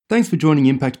Thanks for joining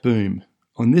Impact Boom.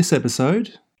 On this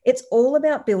episode, it's all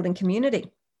about building community.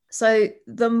 So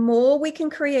the more we can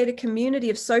create a community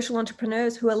of social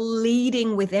entrepreneurs who are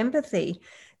leading with empathy,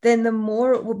 then the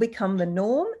more it will become the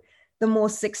norm, the more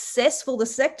successful the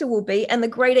sector will be, and the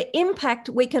greater impact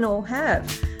we can all have.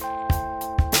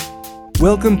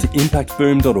 Welcome to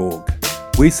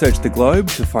impactboom.org. We search the globe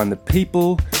to find the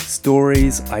people,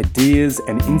 stories, ideas,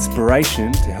 and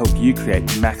inspiration to help you create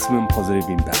maximum positive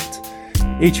impact.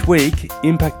 Each week,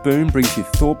 Impact Boom brings you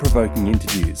thought-provoking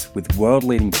interviews with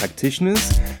world-leading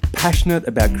practitioners passionate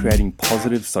about creating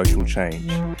positive social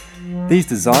change. These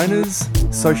designers,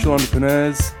 social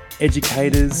entrepreneurs,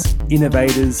 educators,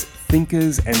 innovators,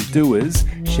 thinkers and doers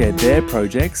share their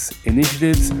projects,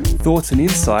 initiatives, thoughts and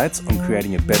insights on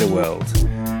creating a better world.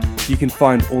 You can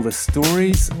find all the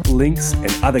stories, links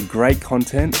and other great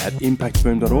content at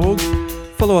impactboom.org.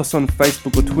 Follow us on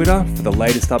Facebook or Twitter for the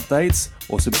latest updates,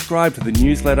 or subscribe to the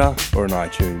newsletter or on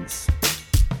iTunes.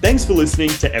 Thanks for listening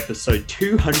to episode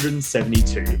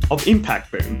 272 of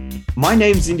Impact Boom. My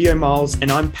name's Indio Miles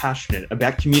and I'm passionate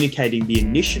about communicating the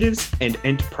initiatives and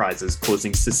enterprises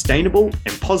causing sustainable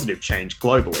and positive change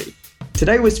globally.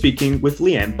 Today we're speaking with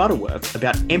Leanne Butterworth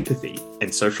about empathy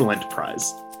and social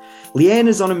enterprise. Leanne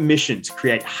is on a mission to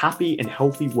create happy and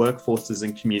healthy workforces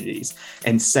and communities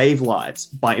and save lives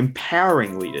by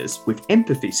empowering leaders with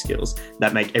empathy skills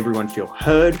that make everyone feel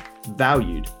heard,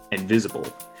 valued, and visible.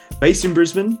 Based in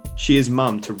Brisbane, she is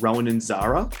mum to Rowan and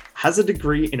Zara, has a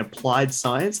degree in applied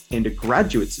science and a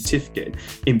graduate certificate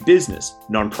in business,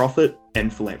 nonprofit,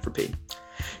 and philanthropy.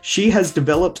 She has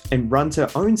developed and runs her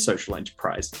own social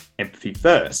enterprise, Empathy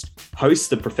First, hosts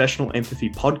the Professional Empathy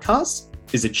podcast,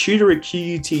 is a tutor at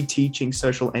QUT Teaching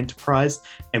Social Enterprise,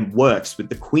 and works with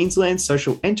the Queensland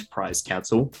Social Enterprise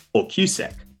Council, or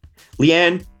QSEC.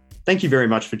 Leanne, thank you very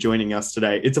much for joining us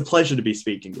today. It's a pleasure to be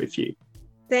speaking with you.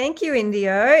 Thank you,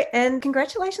 Indio, and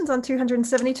congratulations on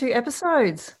 272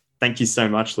 episodes. Thank you so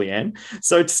much, Leanne.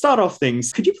 So to start off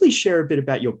things, could you please share a bit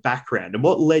about your background and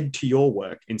what led to your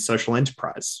work in social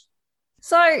enterprise?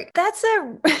 So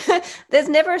there's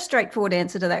never a straightforward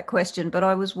answer to that question, but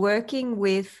I was working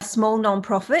with a small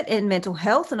nonprofit in mental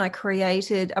health and I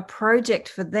created a project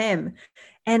for them.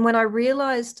 And when I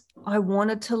realized I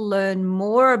wanted to learn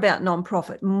more about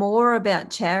nonprofit, more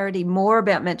about charity, more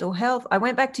about mental health, I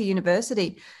went back to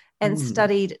university and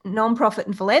studied nonprofit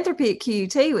and philanthropy at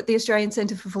QUT with the Australian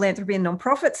Centre for Philanthropy and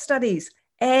Nonprofit Studies.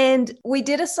 And we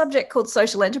did a subject called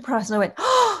social enterprise and I went,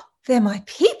 oh, they're my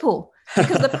people.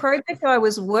 Because the project I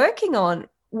was working on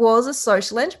was a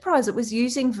social enterprise. It was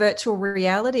using virtual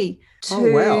reality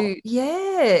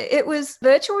it was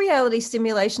virtual reality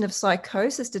simulation of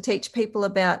psychosis to teach people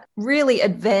about really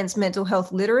advanced mental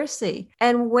health literacy.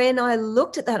 And when I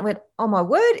looked at that, I went, oh my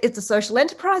word, it's a social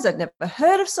enterprise. I'd never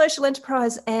heard of social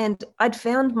enterprise and I'd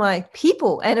found my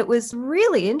people. And it was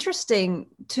really interesting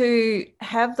to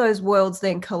have those worlds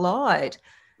then collide.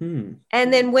 And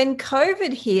then when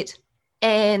COVID hit,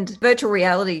 and virtual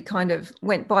reality kind of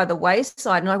went by the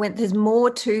wayside. And I went, there's more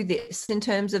to this in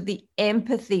terms of the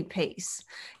empathy piece.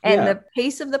 And the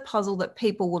piece of the puzzle that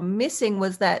people were missing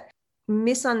was that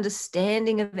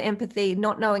misunderstanding of empathy,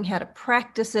 not knowing how to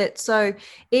practice it. So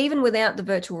even without the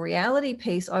virtual reality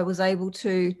piece, I was able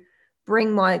to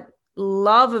bring my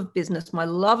love of business, my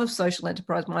love of social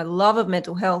enterprise, my love of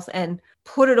mental health, and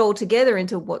put it all together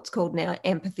into what's called now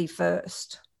Empathy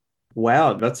First.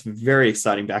 Wow, that's a very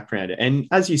exciting background. And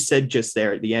as you said just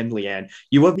there at the end, Leanne,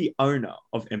 you are the owner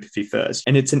of Empathy First,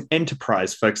 and it's an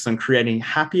enterprise focused on creating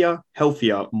happier,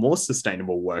 healthier, more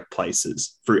sustainable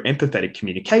workplaces through empathetic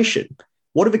communication.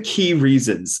 What are the key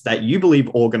reasons that you believe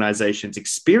organizations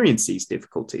experience these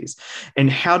difficulties? And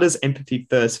how does Empathy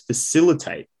First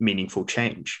facilitate meaningful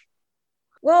change?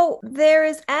 Well, there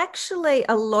is actually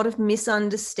a lot of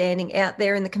misunderstanding out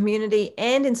there in the community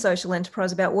and in social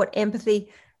enterprise about what empathy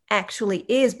actually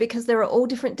is, because there are all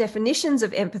different definitions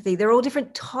of empathy. There are all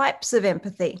different types of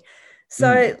empathy.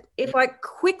 So if I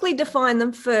quickly define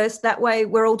them first, that way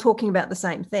we're all talking about the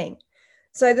same thing.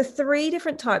 So the three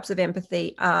different types of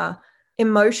empathy are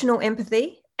emotional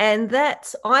empathy, and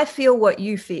that's I feel what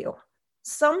you feel.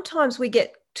 Sometimes we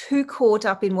get too caught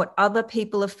up in what other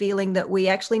people are feeling that we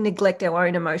actually neglect our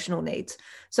own emotional needs.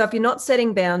 So if you're not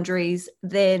setting boundaries,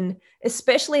 then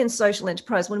especially in social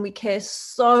enterprise, when we care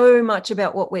so much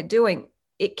about what we're doing,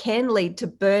 it can lead to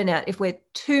burnout if we're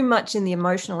too much in the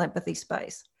emotional empathy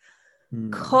space.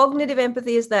 Cognitive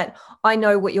empathy is that I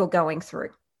know what you're going through.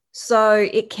 So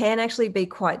it can actually be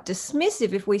quite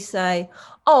dismissive if we say,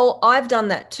 oh, I've done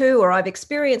that too, or I've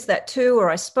experienced that too, or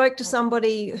I spoke to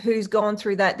somebody who's gone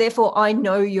through that, therefore I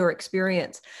know your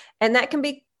experience. And that can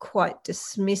be quite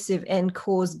dismissive and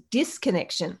cause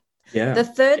disconnection. Yeah. The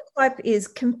third type is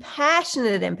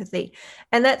compassionate empathy,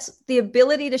 and that's the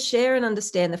ability to share and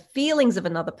understand the feelings of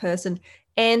another person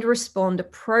and respond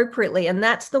appropriately. And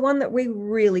that's the one that we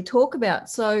really talk about.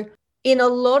 So in a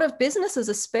lot of businesses,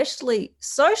 especially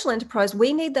social enterprise,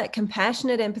 we need that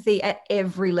compassionate empathy at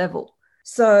every level.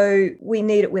 So we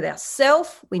need it with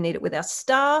ourselves, we need it with our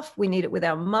staff, we need it with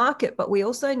our market, but we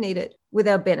also need it with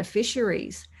our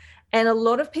beneficiaries. And a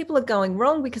lot of people are going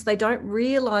wrong because they don't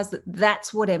realize that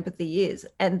that's what empathy is.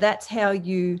 And that's how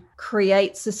you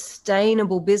create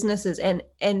sustainable businesses and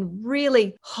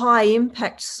really high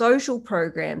impact social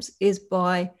programs, is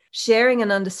by sharing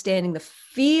and understanding the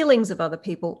feelings of other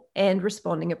people and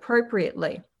responding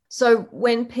appropriately. So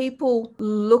when people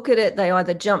look at it, they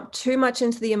either jump too much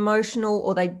into the emotional,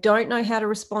 or they don't know how to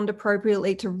respond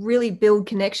appropriately to really build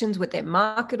connections with their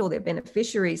market or their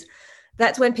beneficiaries.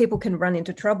 That's when people can run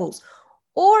into troubles.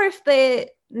 Or if they're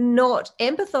not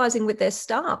empathizing with their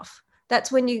staff,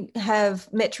 that's when you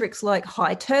have metrics like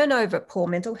high turnover, poor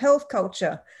mental health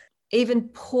culture, even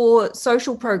poor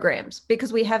social programs,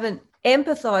 because we haven't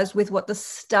empathized with what the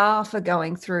staff are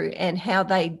going through and how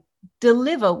they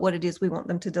deliver what it is we want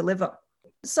them to deliver.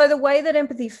 So the way that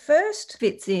empathy first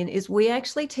fits in is we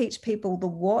actually teach people the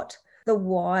what, the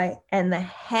why, and the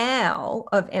how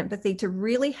of empathy to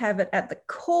really have it at the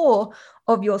core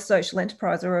of your social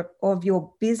enterprise or of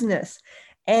your business.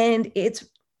 And it's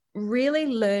really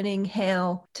learning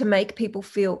how to make people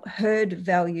feel heard,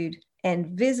 valued, and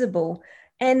visible.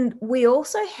 And we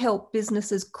also help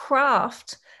businesses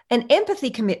craft an empathy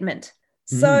commitment.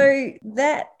 So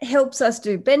that helps us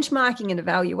do benchmarking and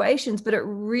evaluations, but it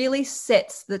really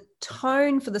sets the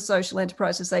tone for the social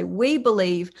enterprise to say, we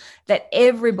believe that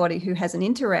everybody who has an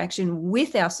interaction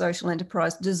with our social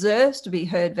enterprise deserves to be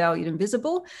heard, valued, and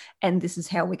visible. And this is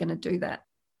how we're going to do that.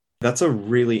 That's a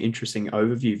really interesting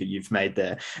overview that you've made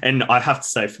there. And I have to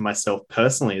say for myself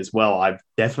personally as well, I've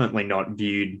definitely not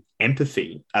viewed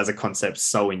empathy as a concept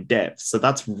so in depth. So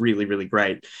that's really, really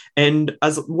great. And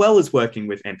as well as working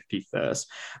with Empathy First,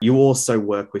 you also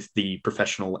work with the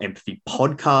Professional Empathy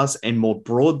Podcast and more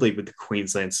broadly with the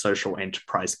Queensland Social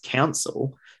Enterprise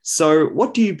Council. So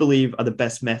what do you believe are the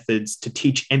best methods to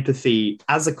teach empathy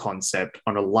as a concept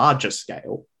on a larger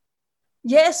scale?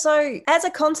 Yeah, so as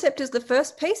a concept is the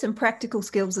first piece and practical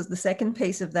skills is the second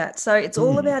piece of that. So it's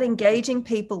all about engaging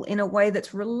people in a way that's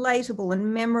relatable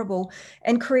and memorable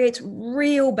and creates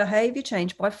real behavior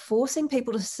change by forcing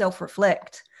people to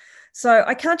self-reflect. So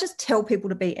I can't just tell people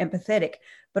to be empathetic,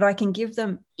 but I can give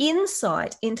them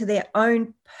insight into their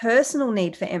own personal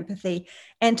need for empathy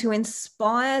and to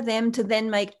inspire them to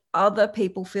then make other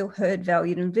people feel heard,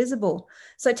 valued, and visible.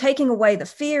 So taking away the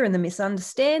fear and the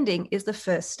misunderstanding is the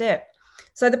first step.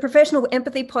 So the Professional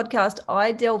Empathy Podcast,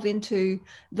 I delve into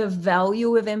the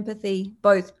value of empathy,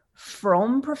 both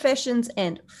from professions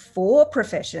and for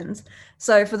professions.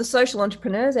 So for the social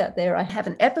entrepreneurs out there, I have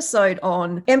an episode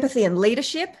on empathy and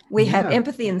leadership. We have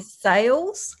empathy in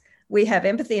sales. We have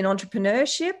empathy in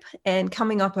entrepreneurship. And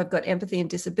coming up, I've got empathy in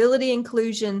disability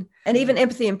inclusion, and even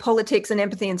empathy in politics and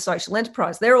empathy in social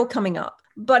enterprise. They're all coming up.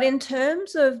 But in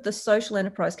terms of the social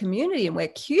enterprise community and where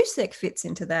QSEC fits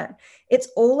into that, it's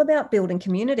all about building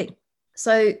community.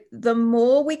 So the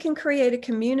more we can create a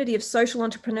community of social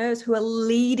entrepreneurs who are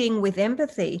leading with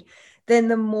empathy, then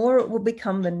the more it will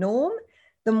become the norm,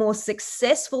 the more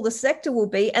successful the sector will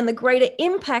be, and the greater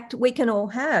impact we can all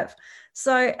have.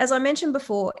 So as I mentioned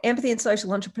before, empathy and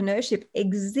social entrepreneurship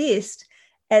exist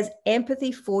as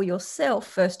empathy for yourself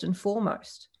first and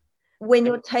foremost. When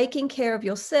you're taking care of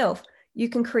yourself, you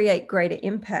can create greater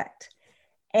impact.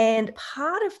 And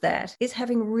part of that is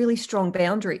having really strong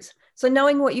boundaries. So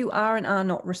knowing what you are and are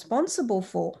not responsible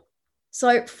for.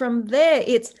 So from there,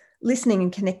 it's listening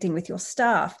and connecting with your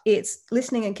staff. It's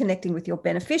listening and connecting with your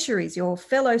beneficiaries, your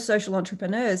fellow social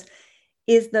entrepreneurs,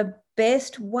 is the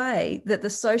best way that the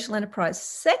social enterprise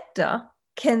sector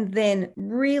can then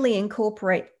really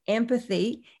incorporate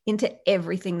empathy into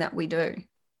everything that we do.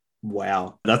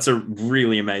 Wow, that's a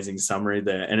really amazing summary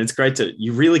there. And it's great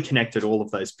you really connected all of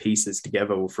those pieces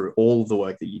together through all of the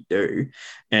work that you do.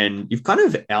 And you've kind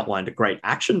of outlined a great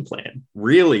action plan,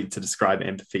 really, to describe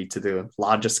empathy to the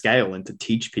larger scale and to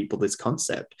teach people this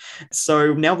concept.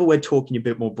 So now that we're talking a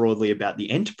bit more broadly about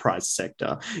the enterprise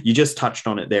sector, you just touched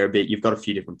on it there a bit. You've got a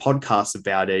few different podcasts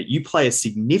about it. You play a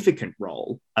significant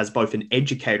role as both an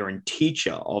educator and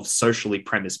teacher of socially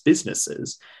premised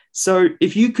businesses. So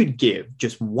if you could give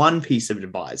just one piece of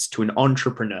advice to an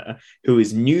entrepreneur who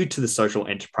is new to the social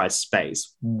enterprise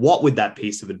space, what would that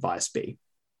piece of advice be?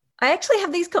 I actually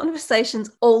have these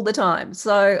conversations all the time.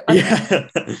 So Yeah,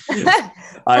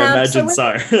 I imagine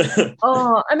so.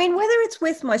 I mean, whether it's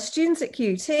with my students at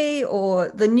QT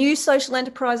or the new social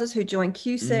enterprises who join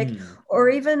QSEC, or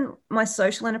even my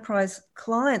social enterprise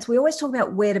clients, we always talk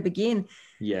about where to begin.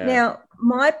 Yeah. Now,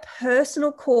 my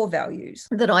personal core values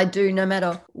that I do no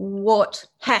matter what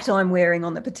hat I'm wearing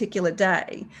on the particular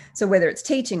day, so whether it's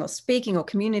teaching or speaking or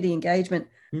community engagement,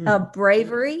 are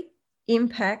bravery,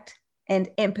 impact, and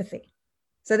empathy.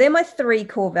 So they're my 3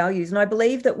 core values. And I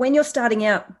believe that when you're starting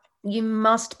out, you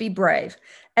must be brave,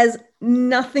 as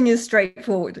nothing is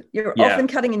straightforward. You're often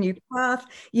cutting a new path.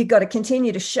 You've got to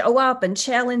continue to show up and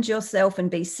challenge yourself and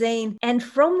be seen. And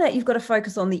from that, you've got to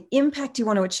focus on the impact you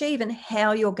want to achieve and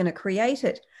how you're going to create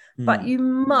it. But you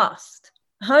must,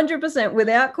 100%,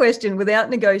 without question, without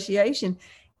negotiation,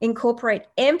 incorporate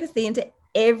empathy into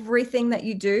everything that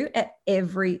you do at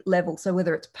every level. So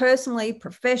whether it's personally,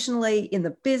 professionally, in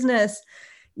the business,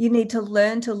 you need to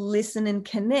learn to listen and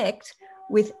connect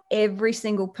with every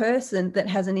single person that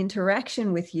has an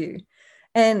interaction with you.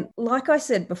 And like I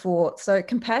said before, so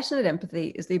compassionate empathy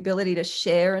is the ability to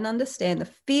share and understand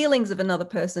the feelings of another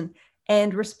person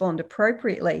and respond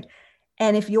appropriately.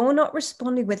 And if you're not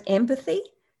responding with empathy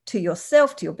to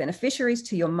yourself, to your beneficiaries,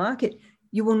 to your market,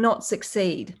 you will not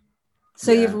succeed.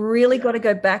 So you've really got to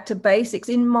go back to basics,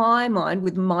 in my mind,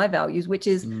 with my values, which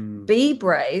is be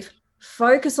brave,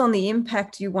 focus on the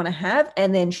impact you want to have,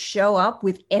 and then show up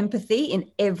with empathy in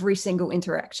every single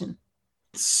interaction.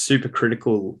 Super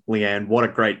critical, Leanne. What a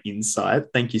great insight.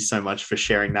 Thank you so much for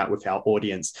sharing that with our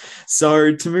audience.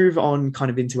 So to move on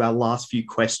kind of into our last few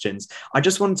questions, I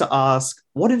just wanted to ask,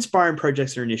 what inspiring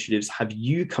projects or initiatives have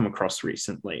you come across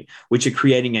recently, which are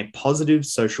creating a positive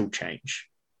social change?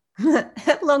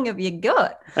 How long have you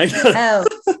got?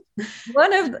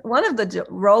 One of the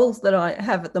roles that I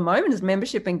have at the moment is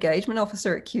membership engagement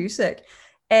officer at QSEC,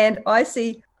 and I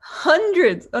see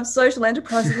hundreds of social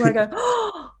enterprises where I go,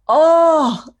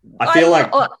 I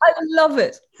love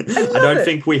it. I don't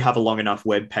think we have a long enough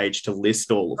web page to list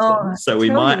all of them, so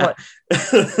we might have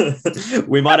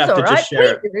to just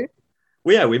share it.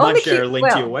 Well, yeah, we might share a link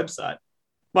to your website.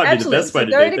 Might be the best way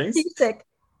to do things.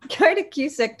 Go to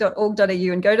qsec.org.au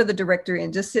and go to the directory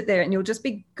and just sit there and you'll just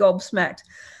be gobsmacked.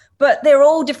 But they're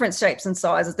all different shapes and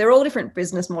sizes. They're all different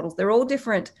business models. They're all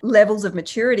different levels of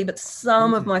maturity. But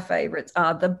some of my favorites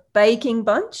are the Baking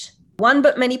Bunch, One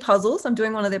But Many Puzzles. I'm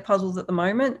doing one of their puzzles at the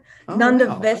moment.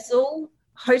 Nunda Vessel,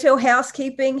 Hotel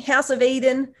Housekeeping, House of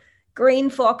Eden,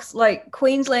 Green Fox, like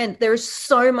Queensland. There is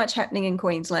so much happening in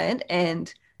Queensland,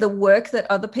 and the work that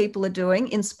other people are doing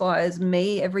inspires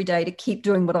me every day to keep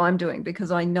doing what I'm doing,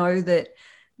 because I know that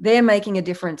they're making a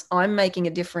difference, I'm making a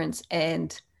difference,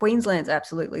 and Queensland's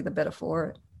absolutely the better for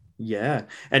it. Yeah.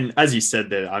 And as you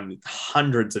said, there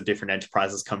hundreds of different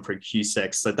enterprises come from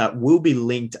QSEC. So that will be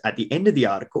linked at the end of the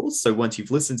article. So once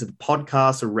you've listened to the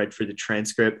podcast or read through the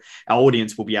transcript, our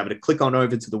audience will be able to click on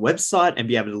over to the website and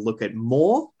be able to look at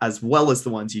more, as well as the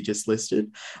ones you just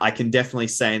listed. I can definitely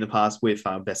say in the past with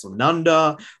Vessel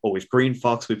Nunda or with Green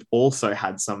Fox, we've also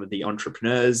had some of the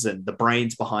entrepreneurs and the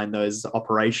brains behind those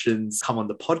operations come on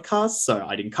the podcast. So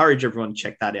I'd encourage everyone to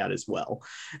check that out as well.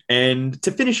 And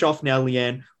to finish off now,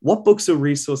 Leanne, what books or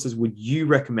resources would you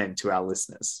recommend to our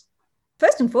listeners?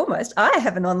 First and foremost, I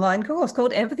have an online course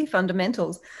called Empathy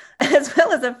Fundamentals, as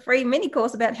well as a free mini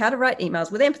course about how to write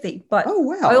emails with empathy. But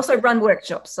I also run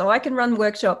workshops, so I can run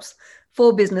workshops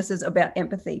for businesses about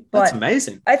empathy. But that's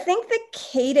amazing. I think the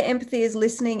key to empathy is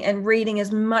listening and reading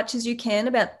as much as you can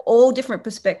about all different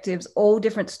perspectives, all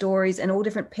different stories, and all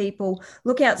different people.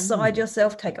 Look outside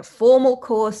yourself, take a formal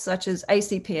course such as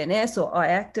ACPNS or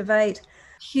iActivate.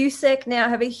 QSEC now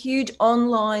have a huge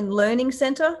online learning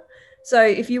center. So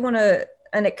if you want to,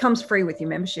 and it comes free with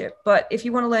your membership, but if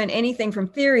you want to learn anything from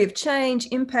theory of change,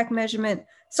 impact measurement,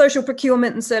 social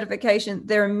procurement and certification,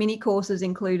 there are mini courses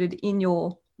included in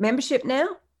your membership now.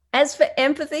 As for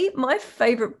empathy, my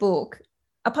favorite book,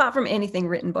 apart from anything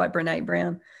written by Brene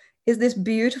Brown, is this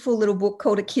beautiful little book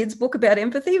called A Kid's Book About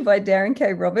Empathy by Darren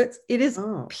K. Roberts. It is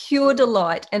pure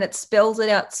delight, and it spells it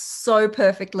out so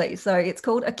perfectly. So it's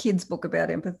called A Kid's Book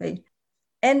About Empathy.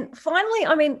 And finally,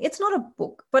 I mean, it's not a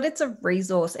book, but it's a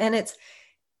resource. And it's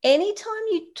anytime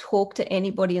you talk to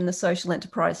anybody in the social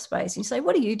enterprise space, you say,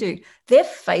 what do? Their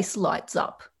face lights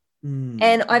up.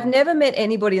 And I've never met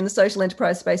anybody in the social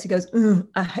enterprise space who goes,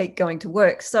 I hate going to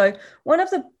work. So one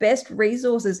of the best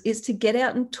resources is to get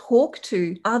out and talk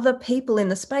to other people in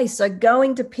the space. So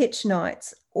going to pitch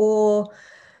nights or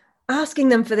asking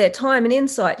them for their time and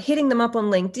insight, hitting them up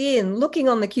on LinkedIn, looking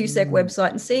on the QSEC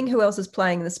website and seeing who else is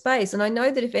playing in the space. And I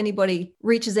know that if anybody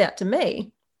reaches out to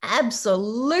me,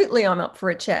 absolutely I'm up for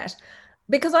a chat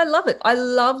because I love it. I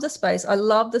love the space. I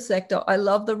love the sector. I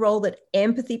love the role that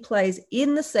empathy plays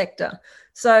in the sector.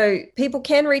 So people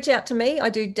can reach out to me. I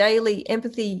do daily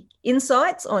empathy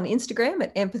insights on Instagram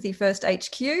at Empathy First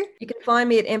HQ. You can find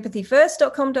me at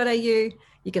empathyfirst.com.au.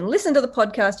 You can listen to the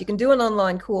podcast. You can do an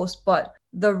online course, but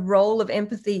the role of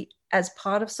empathy as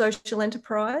part of social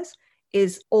enterprise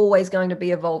is always going to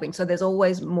be evolving. So there's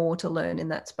always more to learn in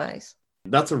that space.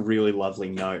 That's a really lovely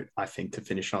note, I think, to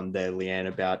finish on there, Leanne,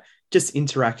 about just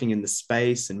interacting in the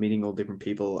space and meeting all different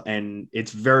people. And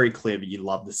it's very clear that you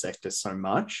love the sector so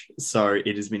much. So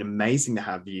it has been amazing to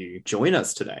have you join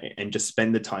us today and just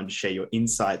spend the time to share your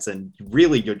insights and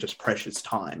really your just precious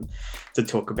time to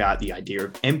talk about the idea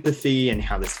of empathy and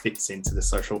how this fits into the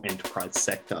social enterprise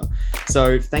sector.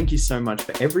 So thank you so much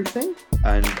for everything.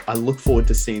 And I look forward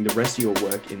to seeing the rest of your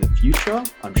work in the future.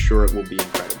 I'm sure it will be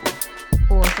incredible.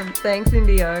 Awesome. Thanks,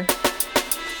 Indio.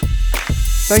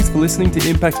 Thanks for listening to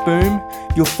Impact Boom.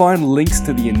 You'll find links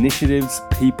to the initiatives,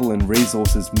 people and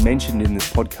resources mentioned in this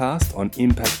podcast on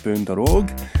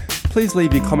impactboom.org. Please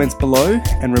leave your comments below,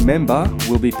 and remember,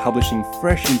 we'll be publishing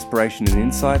fresh inspiration and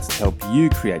insights to help you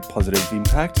create positive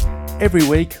impact every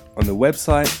week on the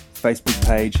website, Facebook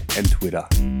page and Twitter.